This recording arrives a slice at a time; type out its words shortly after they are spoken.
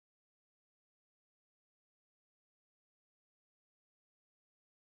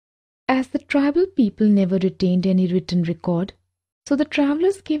As the tribal people never retained any written record, so the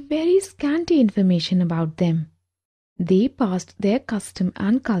travelers gave very scanty information about them. They passed their custom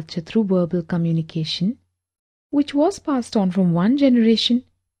and culture through verbal communication, which was passed on from one generation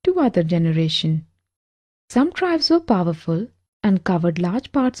to other generation. Some tribes were powerful and covered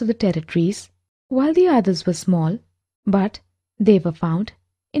large parts of the territories, while the others were small, but they were found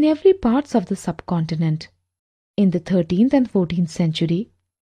in every part of the subcontinent. In the 13th and 14th century,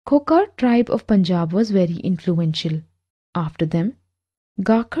 Khokar tribe of Punjab was very influential. After them,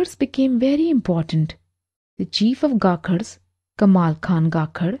 Gakhars became very important. The chief of Gakhars, Kamal Khan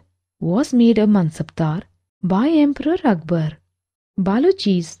Gakhar, was made a Mansabdar by Emperor Akbar.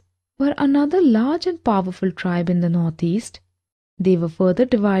 Balochis were another large and powerful tribe in the northeast. They were further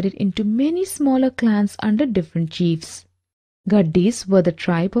divided into many smaller clans under different chiefs. Gaddis were the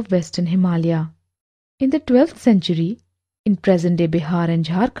tribe of Western Himalaya. In the 12th century, in present-day Bihar and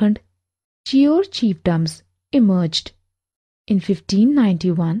Jharkhand, Cheur chiefdoms emerged. In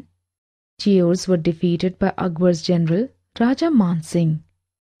 1591, Cheurs were defeated by Akbar's general Raja Man Singh.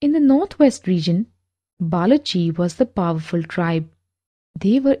 In the northwest region, Balochi was the powerful tribe.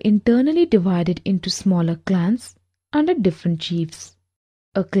 They were internally divided into smaller clans under different chiefs.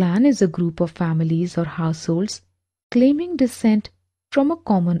 A clan is a group of families or households claiming descent from a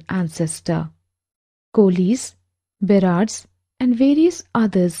common ancestor. Kolis, Berards, and various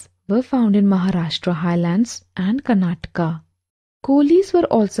others were found in Maharashtra highlands and Karnataka. Kolis were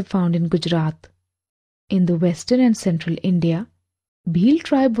also found in Gujarat. In the western and central India, Bhil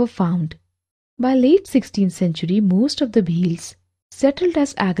tribe were found. By late 16th century, most of the Bhils settled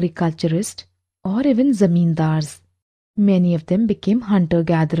as agriculturists or even zamindars. Many of them became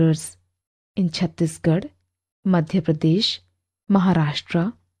hunter-gatherers. In Chhattisgarh, Madhya Pradesh,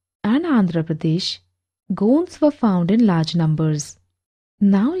 Maharashtra, and Andhra Pradesh, Gonds were found in large numbers.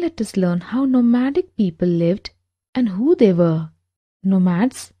 Now let us learn how nomadic people lived and who they were.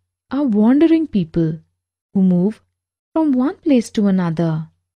 Nomads are wandering people who move from one place to another.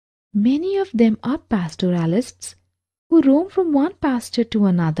 Many of them are pastoralists who roam from one pasture to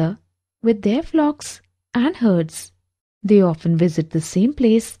another with their flocks and herds. They often visit the same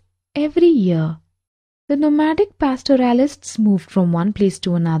place every year. The nomadic pastoralists moved from one place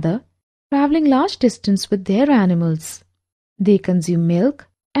to another, traveling large distance with their animals. They consume milk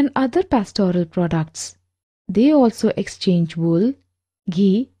and other pastoral products. They also exchange wool,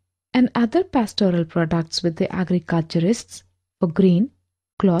 ghee, and other pastoral products with the agriculturists for grain,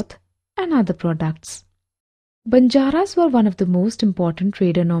 cloth, and other products. Banjaras were one of the most important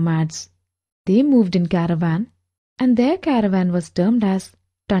trader nomads. They moved in caravan, and their caravan was termed as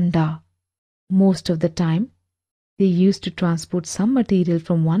Tanda. Most of the time, they used to transport some material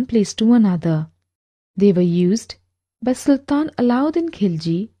from one place to another. They were used by Sultan Alauddin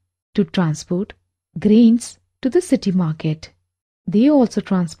Khilji to transport grains to the city market. They also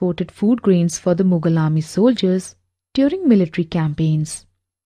transported food grains for the Mughal army soldiers during military campaigns.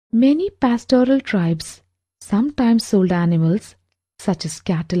 Many pastoral tribes sometimes sold animals such as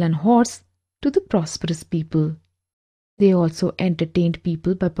cattle and horse to the prosperous people. They also entertained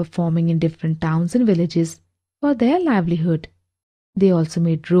people by performing in different towns and villages for their livelihood. They also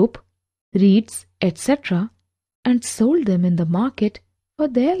made rope, reeds, etc. and sold them in the market for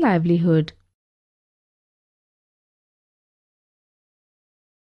their livelihood.